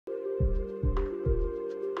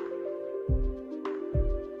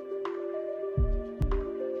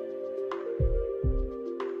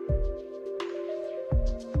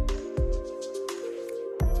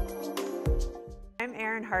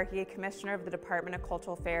Karen Harkey, Commissioner of the Department of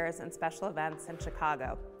Cultural Affairs and Special Events in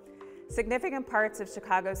Chicago. Significant parts of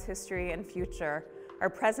Chicago's history and future are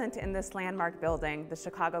present in this landmark building, the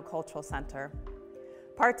Chicago Cultural Center.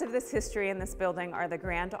 Parts of this history in this building are the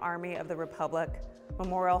Grand Army of the Republic,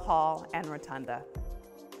 Memorial Hall, and Rotunda.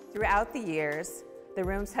 Throughout the years, the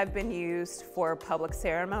rooms have been used for public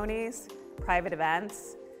ceremonies, private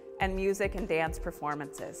events, and music and dance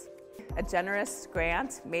performances. A generous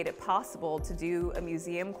grant made it possible to do a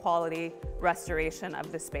museum-quality restoration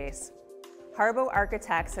of the space. Harbo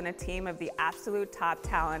architects and a team of the absolute top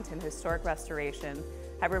talent in historic restoration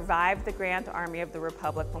have revived the Grand Army of the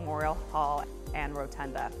Republic Memorial Hall and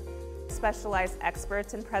Rotunda. Specialized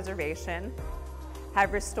experts in preservation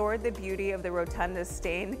have restored the beauty of the Rotunda's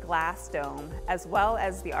stained glass dome, as well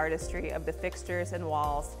as the artistry of the fixtures and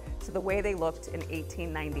walls to the way they looked in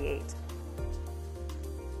 1898.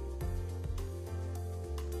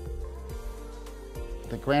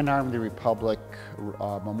 The Grand Army of the Republic,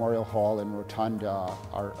 Memorial Hall and Rotunda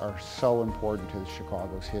are so important to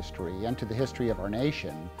Chicago's history and to the history of our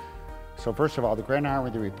nation. So first of all, the Grand Army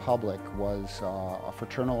of the Republic was a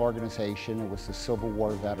fraternal organization. It was the Civil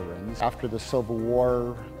War veterans. After the Civil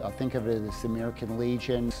War, think of it as the American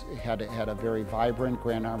Legion. It had a very vibrant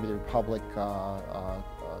Grand Army of the Republic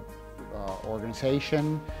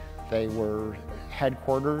organization. They were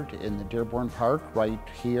headquartered in the Dearborn Park right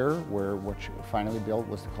here, which finally built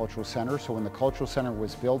was the Cultural Center. So when the Cultural Center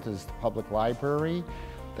was built as the public library,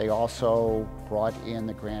 they also brought in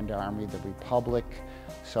the Grand Army of the Republic.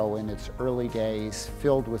 So in its early days,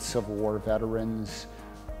 filled with Civil War veterans.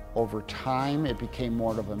 Over time, it became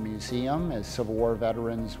more of a museum as Civil War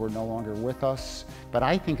veterans were no longer with us. But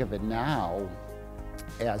I think of it now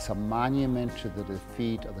as a monument to the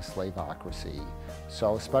defeat of the slaveocracy.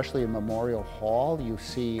 So especially in Memorial Hall, you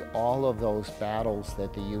see all of those battles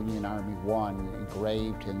that the Union Army won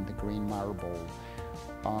engraved in the green marble.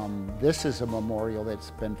 This is a memorial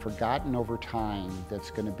that's been forgotten over time,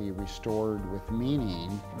 that's going to be restored with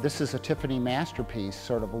meaning. This is a Tiffany masterpiece,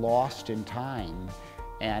 sort of lost in time.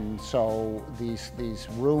 And so these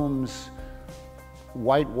rooms,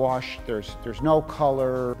 whitewashed, there's no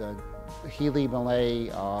color. The Healy Malay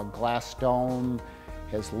glass dome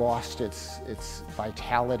has lost its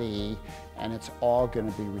vitality, and it's all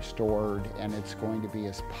going to be restored, and it's going to be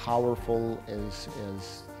as powerful as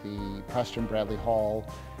the Preston Bradley Hall,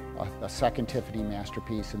 a second Tiffany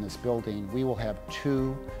masterpiece in this building. We will have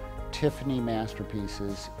 2 Tiffany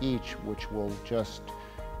masterpieces each, which will just,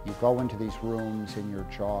 you go into these rooms and your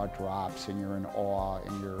jaw drops and you're in awe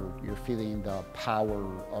and you're feeling the power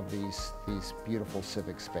of these beautiful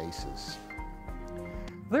civic spaces.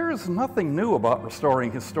 There is nothing new about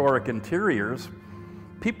restoring historic interiors.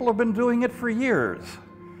 People have been doing it for years.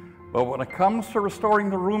 But when it comes to restoring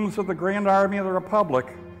the rooms of the Grand Army of the Republic,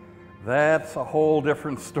 that's a whole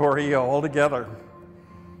different story altogether.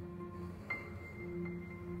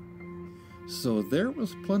 So there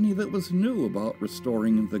was plenty that was new about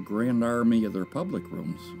restoring the Grand Army of the Republic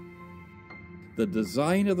rooms. The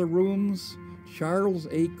design of the rooms, Charles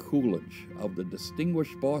A. Coolidge of the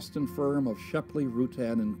distinguished Boston firm of Shepley,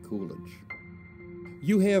 Rutan, and Coolidge.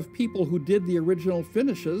 You have people who did the original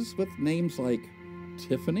finishes with names like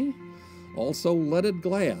Tiffany, also leaded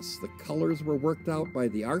glass. The colors were worked out by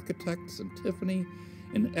the architects and Tiffany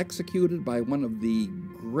and executed by one of the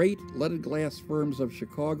great leaded glass firms of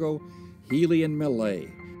Chicago, Healy and Millay.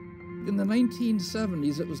 In the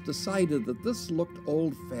 1970s, it was decided that this looked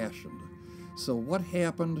old-fashioned. So what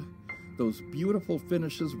happened? Those beautiful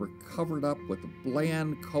finishes were covered up with a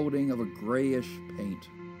bland coating of a grayish paint.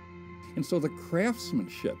 And so the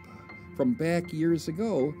craftsmanship from back years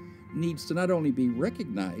ago needs to not only be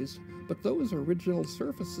recognized, but those original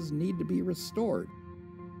surfaces need to be restored.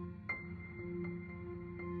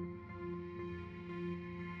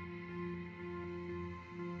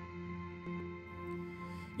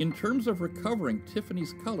 In terms of recovering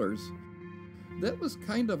Tiffany's colors, that was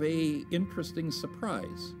kind of an interesting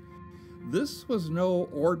surprise. This was no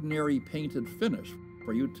ordinary painted finish,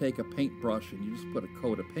 where you take a paintbrush and you just put a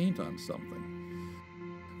coat of paint on something.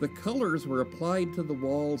 The colors were applied to the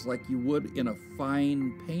walls like you would in a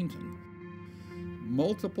fine painting.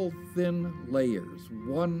 Multiple thin layers,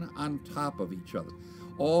 one on top of each other,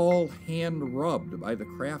 all hand-rubbed by the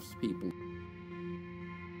craftspeople.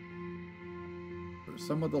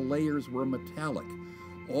 Some of the layers were metallic.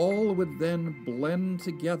 All would then blend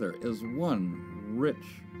together as one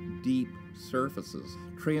rich, deep surfaces.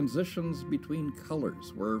 Transitions between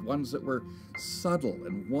colors were ones that were subtle,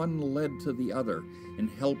 and one led to the other and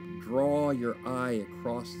helped draw your eye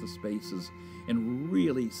across the spaces and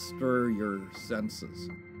really stir your senses.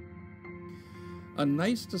 A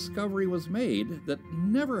nice discovery was made that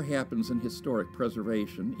never happens in historic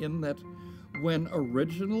preservation, in that when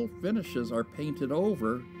original finishes are painted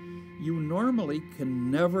over, you normally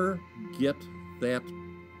can never get that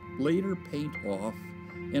later paint off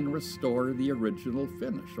and restore the original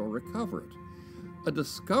finish or recover it. A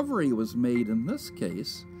discovery was made in this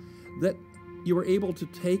case that you were able to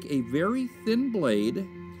take a very thin blade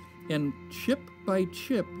and chip by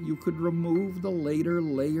chip you could remove the later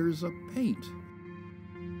layers of paint.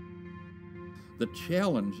 The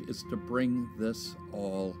challenge is to bring this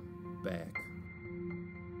all back.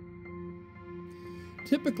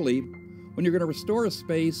 Typically, when you're going to restore a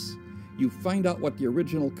space, you find out what the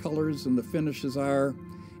original colors and the finishes are,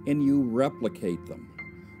 and you replicate them.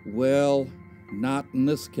 Well, not in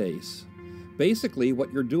this case. Basically,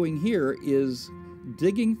 what you're doing here is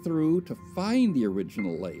digging through to find the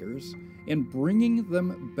original layers and bringing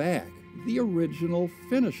them back, the original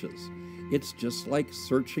finishes. It's just like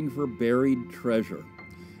searching for buried treasure.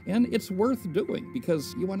 And it's worth doing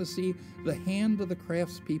because you want to see the hand of the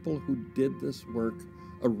craftspeople who did this work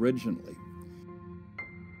originally.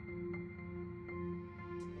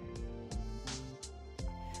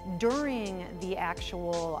 During the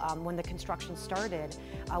actual, when the construction started,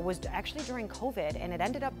 was actually during COVID, and it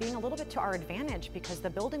ended up being a little bit to our advantage because the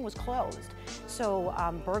building was closed. So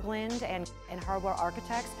Berglund and Harbor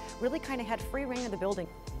Architects really kind of had free reign of the building.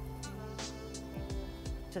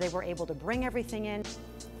 So they were able to bring everything in,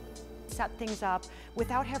 set things up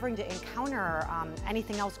without having to encounter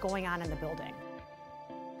anything else going on in the building.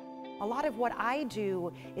 A lot of what I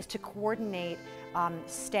do is to coordinate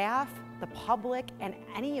staff, the public, and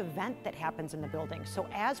any event that happens in the building. So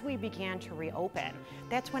as we began to reopen,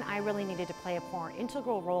 that's when I really needed to play a more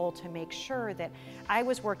integral role to make sure that I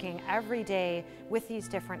was working every day with these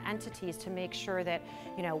different entities to make sure that,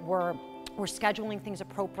 you know, we're scheduling things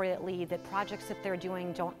appropriately, that projects that they're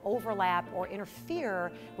doing don't overlap or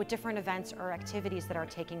interfere with different events or activities that are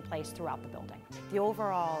taking place throughout the building. The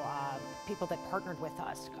overall people that partnered with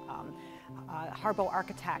us, Harbor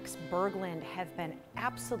Architects, Berglund, have been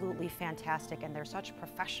absolutely fantastic, and they're such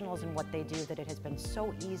professionals in what they do that it has been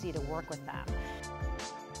so easy to work with them.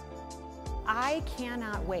 I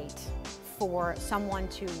cannot wait for someone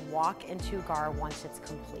to walk into GAR once it's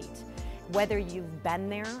complete. Whether you've been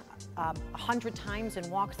there 100 times and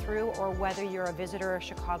walked through, or whether you're a visitor of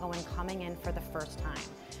Chicago and coming in for the first time.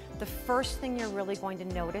 The first thing you're really going to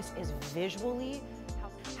notice is visually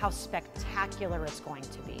how spectacular it's going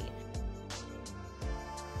to be.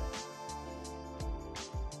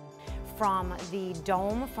 From the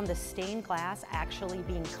dome, from the stained glass actually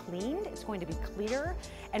being cleaned, it's going to be clear,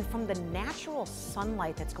 and from the natural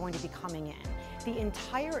sunlight that's going to be coming in. The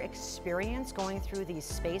entire experience going through these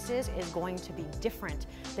spaces is going to be different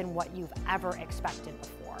than what you've ever expected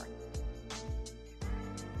before.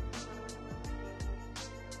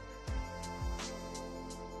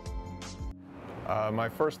 My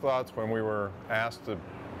first thoughts when we were asked to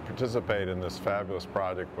participate in this fabulous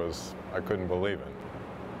project was I couldn't believe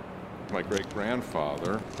it. My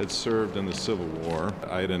great-grandfather had served in the Civil War.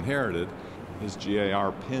 I had inherited his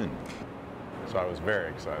GAR pin. So I was very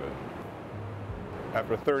excited.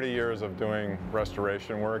 After 30 years of doing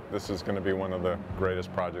restoration work, this is going to be one of the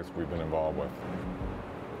greatest projects we've been involved with.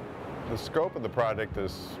 The scope of the project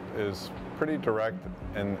is pretty direct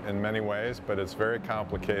in many ways, but it's very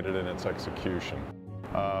complicated in its execution.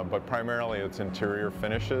 But primarily it's interior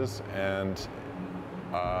finishes, and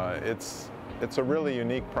it's a really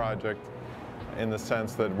unique project in the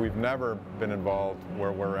sense that we've never been involved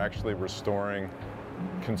where we're actually restoring,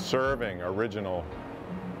 conserving original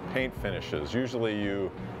paint finishes. Usually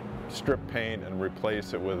you strip paint and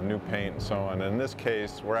replace it with new paint and so on. In this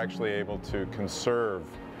case, we're actually able to conserve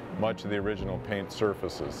much of the original paint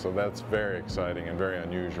surfaces, so that's very exciting and very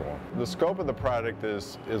unusual. The scope of the project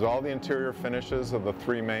is all the interior finishes of the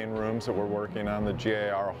three main rooms that we're working on, the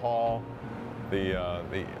GAR hall,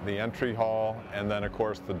 the entry hall, and then of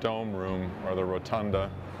course the dome room or the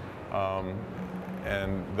rotunda.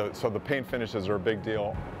 So the paint finishes are a big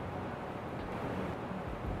deal.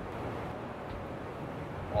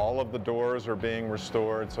 All of the doors are being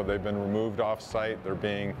restored, so they've been removed off-site. They're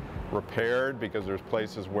being repaired because there's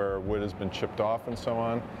places where wood has been chipped off and so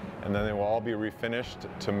on. And then they will all be refinished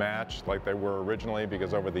to match like they were originally,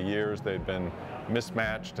 because over the years they've been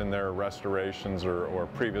mismatched in their restorations or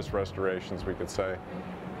previous restorations, we could say.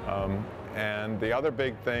 And the other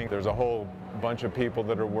big thing, there's a whole bunch of people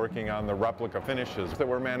that are working on the replica finishes that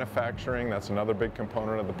we're manufacturing. That's another big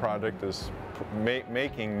component of the project, is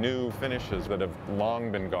making new finishes that have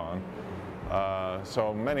long been gone.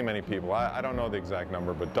 So many people, I don't know the exact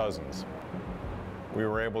number, but dozens. We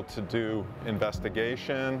were able to do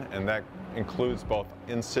investigation, and that includes both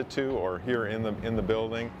in situ or here in the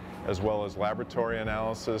building, as well as laboratory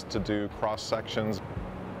analysis to do cross sections.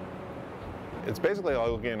 It's basically like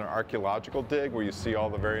looking at an archaeological dig where you see all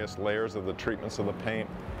the various layers of the treatments of the paint.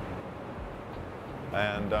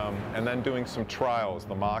 And then doing some trials,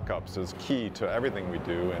 the mock-ups, is key to everything we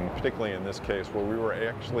do, and particularly in this case where we were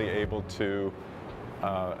actually able to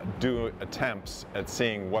do attempts at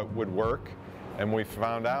seeing what would work. And we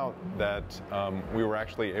found out that we were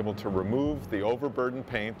actually able to remove the overburdened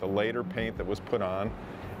paint, the later paint that was put on,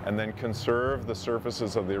 and then conserve the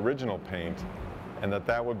surfaces of the original paint, and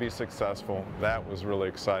that would be successful. That was really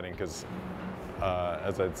exciting because,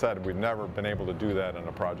 as I'd said, we've never been able to do that in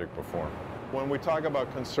a project before. When we talk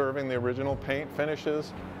about conserving the original paint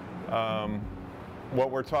finishes, what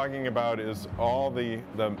we're talking about is all the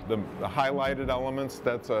highlighted elements.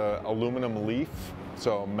 That's a aluminum leaf,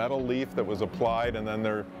 so a metal leaf that was applied, and then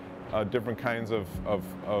there are different kinds of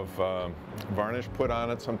varnish put on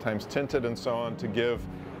it, sometimes tinted and so on, to give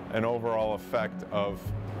an overall effect of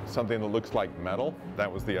something that looks like metal.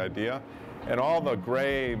 That was the idea. And all the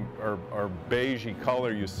gray or beigey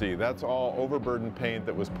color you see, that's all overburdened paint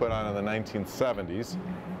that was put on in the 1970s,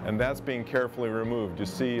 and that's being carefully removed. You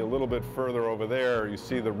see a little bit further over there, you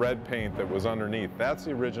see the red paint that was underneath. That's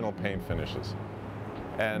the original paint finishes.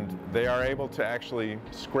 And they are able to actually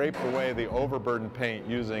scrape away the overburdened paint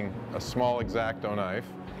using a small X-Acto knife,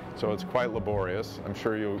 so it's quite laborious. I'm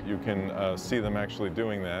sure you can see them actually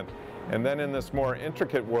doing that. And then in this more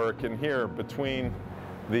intricate work in here between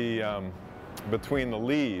the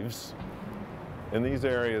leaves, in these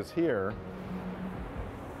areas here,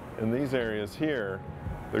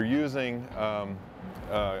 they're using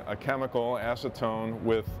a chemical, acetone,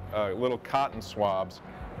 with little cotton swabs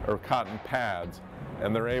or cotton pads,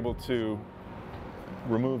 and they're able to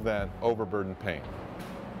remove that overburdened paint,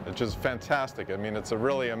 which is fantastic. I mean, it's a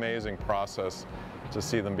really amazing process to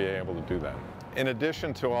see them be able to do that. In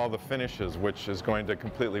addition to all the finishes, which is going to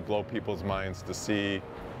completely blow people's minds to see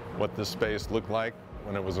what this space looked like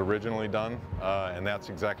when it was originally done, and that's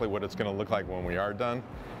exactly what it's going to look like when we are done.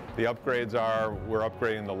 The upgrades are, we're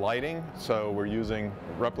upgrading the lighting, so we're using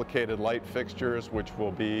replicated light fixtures, which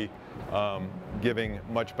will be giving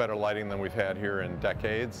much better lighting than we've had here in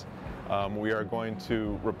decades. We are going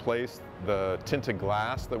to replace the tinted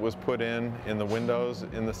glass that was put in the windows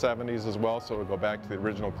in the 70s as well, so we'll go back to the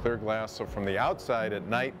original clear glass. So from the outside at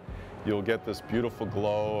night, you'll get this beautiful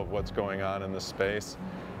glow of what's going on in this space.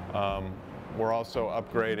 We're also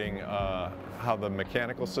upgrading how the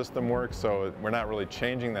mechanical system works, so we're not really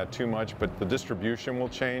changing that too much, but the distribution will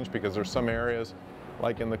change because there's some areas,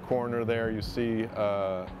 like in the corner there, you see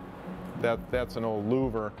that's an old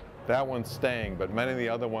louver. That one's staying, but many of the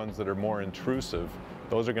other ones that are more intrusive,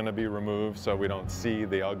 those are going to be removed so we don't see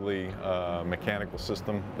the ugly mechanical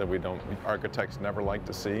system that architects never like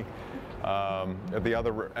to see. At the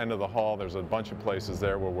other end of the hall, there's a bunch of places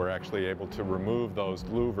there where we're actually able to remove those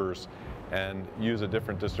louvers and use a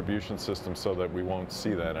different distribution system so that we won't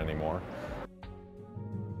see that anymore.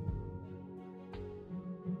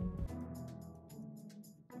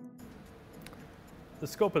 The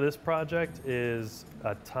scope of this project is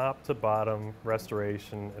a top to bottom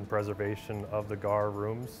restoration and preservation of the GAR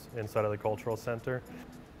rooms inside of the Cultural Center.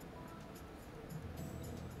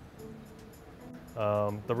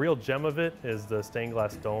 The real gem of it is the stained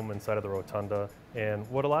glass dome inside of the rotunda. And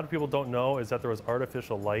what a lot of people don't know is that there was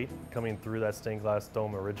artificial light coming through that stained glass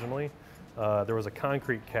dome originally. There was a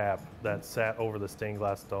concrete cap that sat over the stained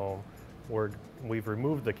glass dome. We've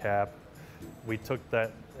removed the cap. We took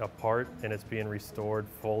that apart and it's being restored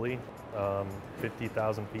fully.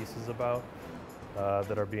 50,000 pieces about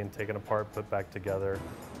that are being taken apart, put back together.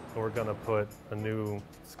 And we're gonna put a new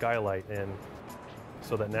skylight in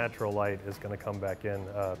so that natural light is going to come back in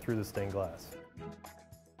through the stained glass.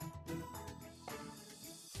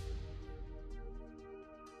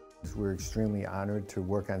 We're extremely honored to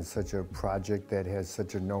work on such a project that has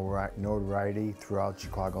such a notoriety throughout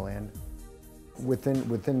Chicagoland.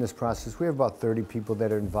 Within this process, we have about 30 people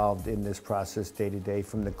that are involved in this process day to day,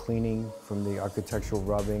 from the cleaning, from the architectural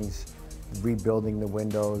rubbings, rebuilding the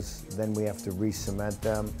windows, then we have to re-cement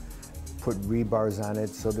them, put rebars on it,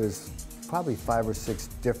 so there's probably 5 or 6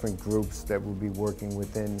 different groups that will be working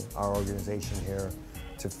within our organization here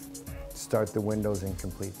to start the windows and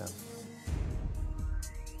complete them.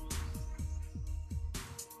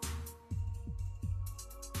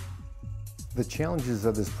 The challenges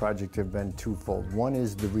of this project have been twofold. One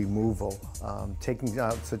is the removal, taking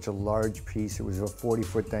out such a large piece. It was a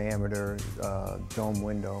 40-foot diameter dome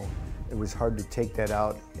window, It was hard to take that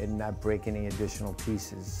out and not break any additional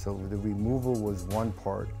pieces. So the removal was one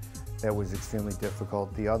part that was extremely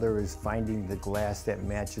difficult. The other is finding the glass that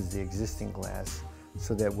matches the existing glass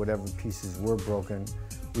so that whatever pieces were broken,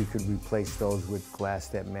 we could replace those with glass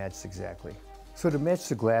that matched exactly. So to match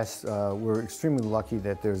the glass, we're extremely lucky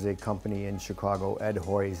that there's a company in Chicago, Ed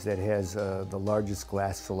Hoy's, that has the largest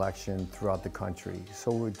glass selection throughout the country.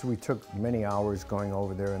 So we took many hours going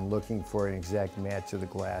over there and looking for an exact match of the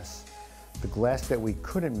glass. The glass that we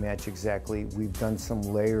couldn't match exactly, we've done some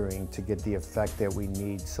layering to get the effect that we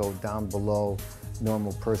need. So down below,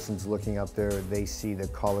 normal person's looking up there, they see the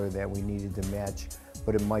color that we needed to match,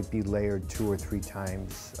 but it might be layered 2 or 3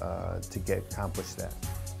 times to accomplish that.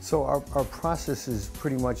 So our process is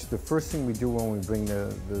pretty much the first thing we do when we bring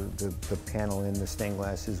the panel in, the stained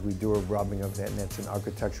glass, is we do a rubbing of that, and that's an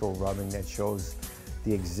architectural rubbing that shows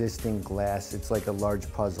the existing glass. It's like a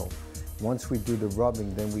large puzzle. Once we do the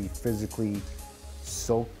rubbing, then we physically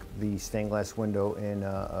soak the stained glass window in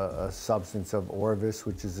a substance of Orvis,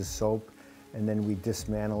 which is a soap, and then we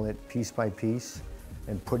dismantle it piece by piece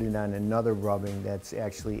and put it on another rubbing that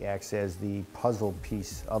actually acts as the puzzle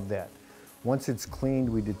piece of that. Once it's cleaned,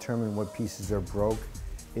 we determine what pieces are broke.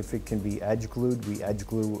 If it can be edge glued, we edge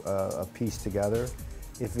glue a piece together.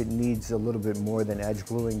 If it needs a little bit more than edge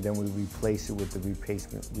gluing, then we replace it with the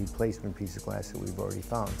replacement piece of glass that we've already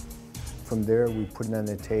found. From there, we put it on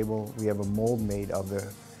the table. We have a mold made of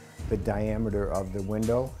the diameter of the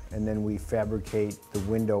window, and then we fabricate the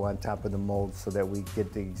window on top of the mold so that we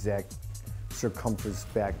get the exact circumference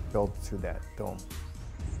back built through that dome.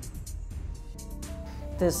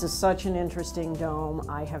 This is such an interesting dome.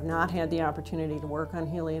 I have not had the opportunity to work on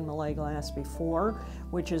Healy & Millay glass before,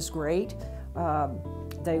 which is great.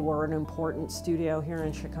 They were an important studio here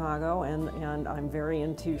in Chicago, and I'm very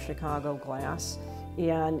into Chicago glass.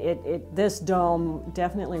 And this dome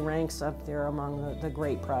definitely ranks up there among the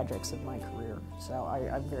great projects of my career. So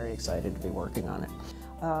I'm very excited to be working on it.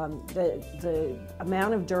 The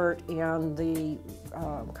amount of dirt and the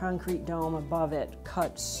concrete dome above it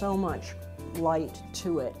cut so much light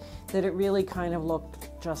to it that it really kind of looked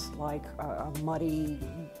just like a muddy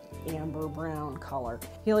amber brown color.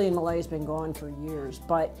 Healy & Millay's been gone for years,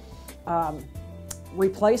 but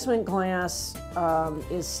replacement glass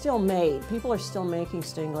is still made. People are still making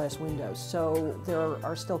stained glass windows, so there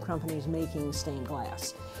are still companies making stained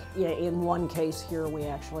glass. In one case here, we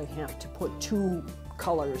actually have to put 2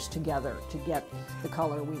 colors together to get the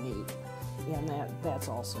color we need, and that's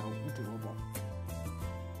also doable.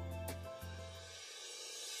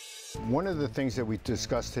 One of the things that we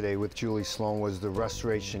discussed today with Julie Sloan was the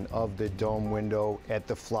restoration of the dome window at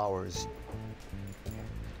the Flowers.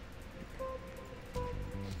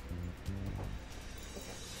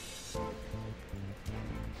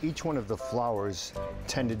 Each one of the flowers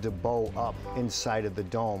tended to bow up inside of the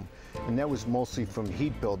dome, and that was mostly from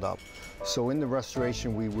heat buildup. So in the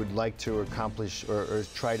restoration, we would like to accomplish or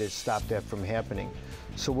try to stop that from happening.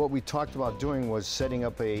 So what we talked about doing was setting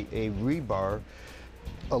up a rebar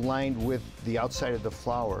aligned with the outside of the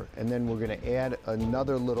flower, and then we're going to add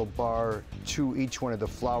another little bar to each one of the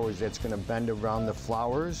flowers that's going to bend around the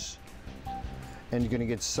flowers, and you're going to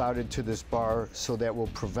get soldered to this bar, so that will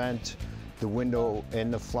prevent the window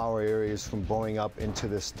and the flower areas from bowing up into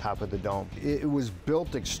this top of the dome. It was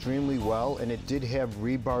built extremely well, and it did have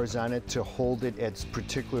rebars on it to hold it at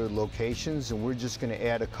particular locations, and we're just going to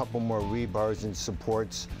add a couple more rebars and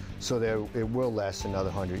supports so that it will last another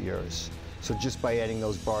 100 years. So just by adding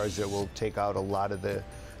those bars, it will take out a lot of the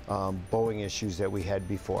bowing issues that we had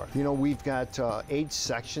before. You know, we've got 8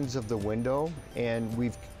 sections of the window, and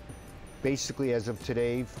we've basically, as of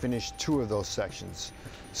today, finished 2 of those sections.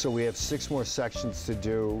 So we have 6 more sections to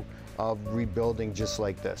do of rebuilding just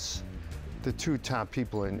like this. The 2 top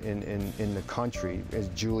people in the country is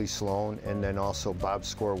Julie Sloan and then also Bob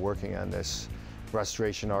Score working on this,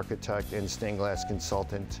 restoration architect and stained glass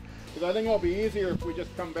consultant. Because I think it'll be easier if we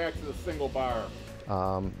just come back to the single bar.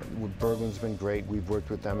 Berglund's been great. We've worked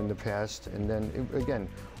with them in the past. And then, again,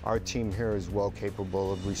 our team here is well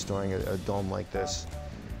capable of restoring a dome like this.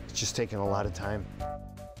 It's just taken a lot of time.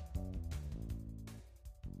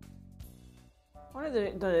 One of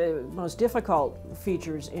the most difficult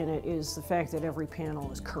features in it is the fact that every panel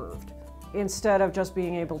is curved. Instead of just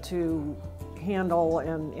being able to handle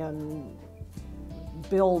and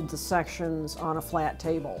build the sections on a flat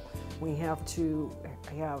table, we have to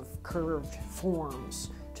have curved forms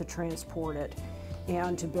to transport it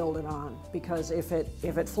and to build it on, because if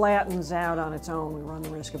it flattens out on its own, we run the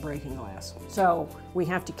risk of breaking glass. So we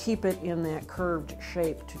have to keep it in that curved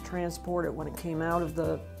shape to transport it when it came out of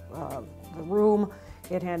the the room.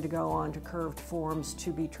 It had to go onto curved forms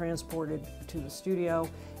to be transported to the studio.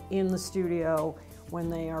 In the studio, when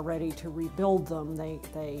they are ready to rebuild them,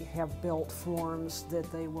 they have built forms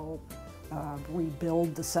that they will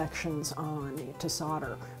rebuild the sections on to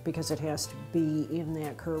solder, because it has to be in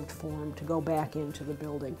that curved form to go back into the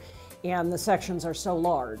building. And the sections are so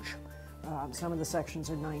large. Some of the sections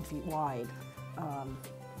are 9 feet wide.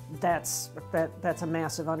 That's a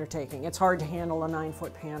massive undertaking. It's hard to handle a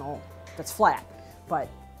 9-foot panel that's flat, but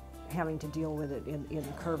having to deal with it in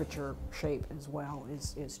the curvature shape as well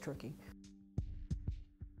is tricky.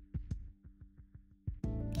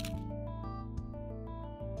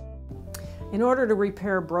 In order to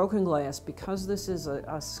repair broken glass, because this is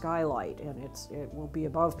a skylight and it will be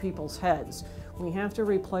above people's heads, we have to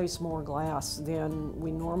replace more glass than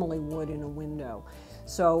we normally would in a window.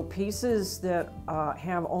 So pieces that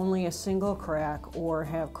have only a single crack or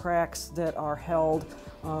have cracks that are held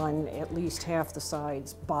on at least half the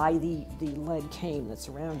sides by the lead cane that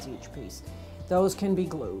surrounds each piece, those can be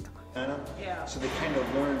glued. Yeah. So they kind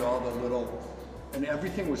of learned all the little, and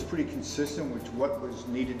everything was pretty consistent with what was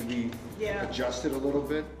needed to be adjusted a little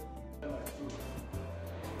bit.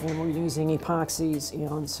 And we're using epoxies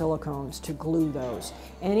and silicones to glue those.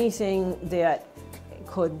 Anything that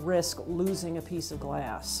could risk losing a piece of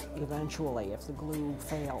glass eventually if the glue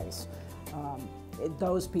fails,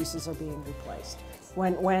 those pieces are being replaced.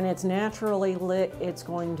 When it's naturally lit, it's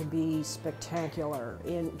going to be spectacular.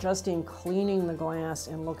 Just in cleaning the glass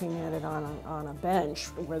and looking at it on a bench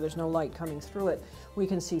where there's no light coming through it, we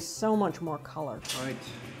can see so much more color. All right,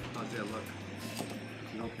 how's that look?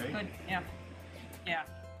 You okay? Good, yeah, yeah.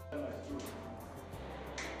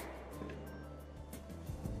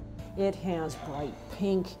 It has bright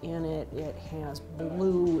pink in it, it has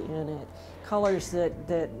blue in it, colors that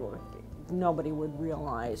nobody would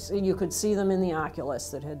realize. You could see them in the Oculus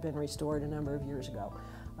that had been restored a number of years ago.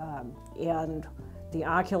 And the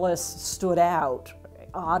Oculus stood out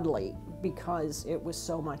oddly because it was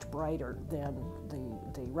so much brighter than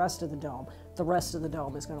the rest of the dome. The rest of the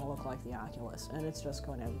dome is going to look like the Oculus, and it's just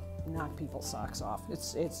going to knock people's socks off.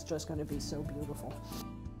 It's just going to be so beautiful.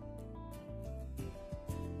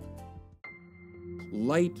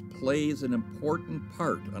 Light plays an important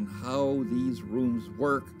part on how these rooms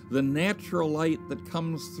work. The natural light that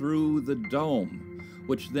comes through the dome,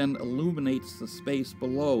 which then illuminates the space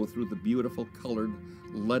below through the beautiful colored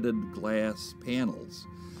leaded glass panels.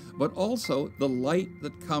 But also the light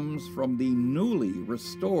that comes from the newly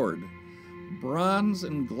restored bronze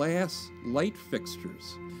and glass light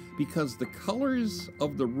fixtures, because the colors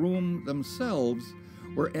of the room themselves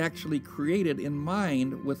were actually created in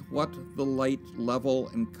mind with what the light level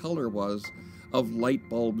and color was of light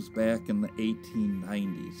bulbs back in the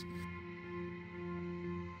 1890s.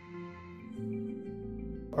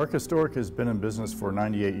 Archhistoric has been in business for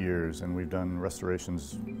 98 years, and we've done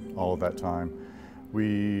restorations all of that time.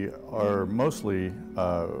 We are mostly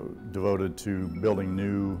devoted to building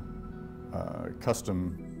new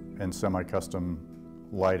custom and semi-custom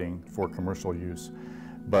lighting for commercial use.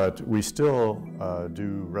 But we still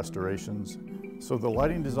do restorations. So the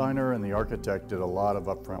lighting designer and the architect did a lot of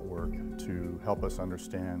upfront work to help us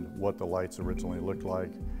understand what the lights originally looked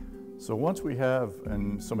like. So once we have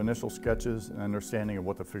some initial sketches and understanding of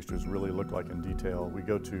what the fixtures really look like in detail, we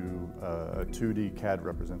go to a 2D CAD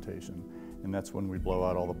representation. And that's when we blow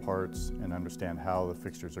out all the parts and understand how the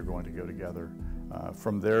fixtures are going to go together.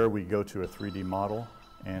 From there, we go to a 3D model.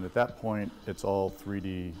 And at that point, it's all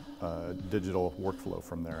 3D digital workflow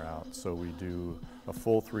from there out. So we do a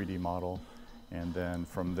full 3D model, and then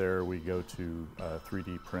from there we go to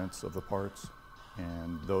 3D prints of the parts,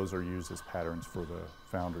 and those are used as patterns for the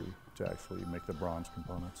foundry to actually make the bronze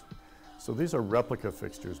components. So these are replica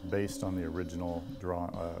fixtures based on the original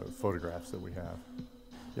photographs that we have.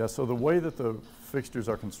 Yeah, so the way that the fixtures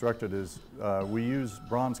are constructed is we use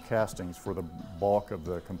bronze castings for the bulk of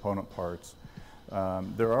the component parts.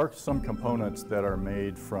 There are some components that are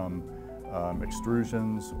made from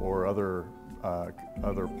extrusions or other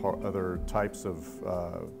types of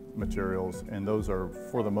materials, and those are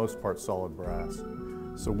for the most part solid brass.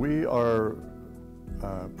 So we are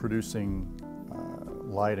producing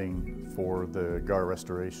lighting for the GAR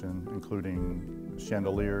restoration, including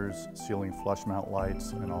chandeliers, ceiling flush mount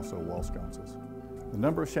lights, and also wall sconces. The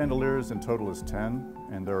number of chandeliers in total is 10,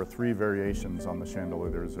 and there are 3 variations on the chandelier.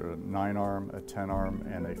 There's a 9-arm, a 10-arm,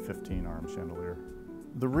 and a 15-arm chandelier.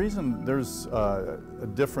 The reason there's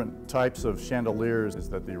different types of chandeliers is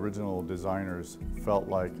that the original designers felt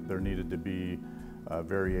like there needed to be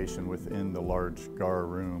variation within the large GAR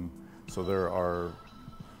room. So there are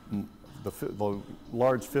the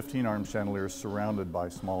large 15-arm chandelier is surrounded by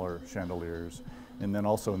smaller chandeliers. And then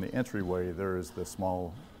also in the entryway, there is the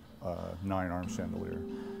small 9-arm chandelier.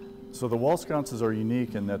 So the wall sconces are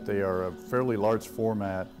unique in that they are a fairly large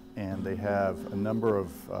format, and they have a number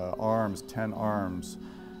of arms, 10 arms,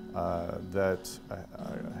 that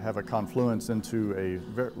have a confluence into a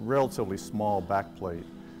relatively small backplate.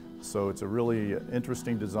 So it's a really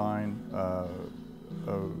interesting design,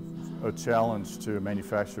 a challenge to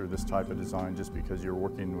manufacture this type of design just because you're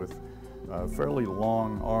working with fairly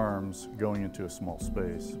long arms going into a small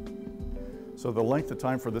space. So the length of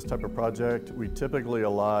time for this type of project, we typically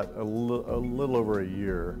allot a little over a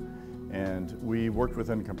year. And we worked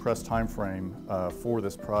within a compressed time frame for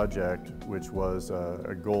this project, which was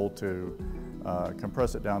a goal to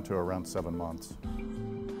compress it down to around 7 months.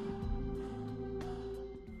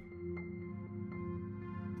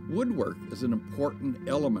 Woodwork is an important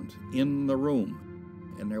element in the room,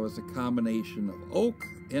 and there was a combination of oak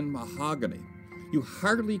and mahogany. You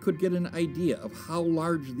hardly could get an idea of how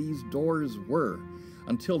large these doors were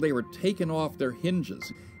until they were taken off their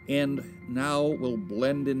hinges, and now will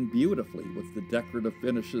blend in beautifully with the decorative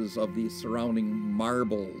finishes of the surrounding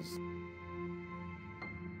marbles,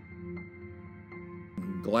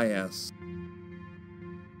 glass,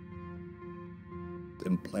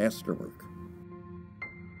 and plasterwork.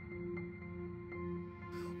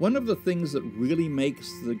 One of the things that really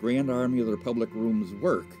makes the Grand Army of the Republic rooms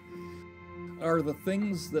work are the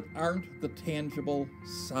things that aren't the tangible,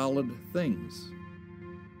 solid things.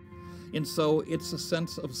 And so it's a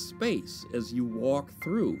sense of space as you walk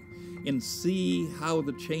through and see how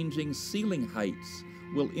the changing ceiling heights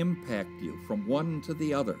will impact you from one to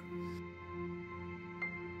the other.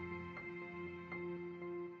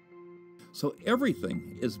 So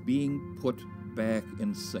everything is being put back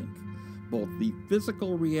in sync, both the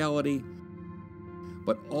physical reality,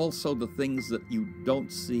 but also the things that you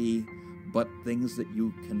don't see, but things that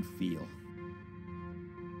you can feel.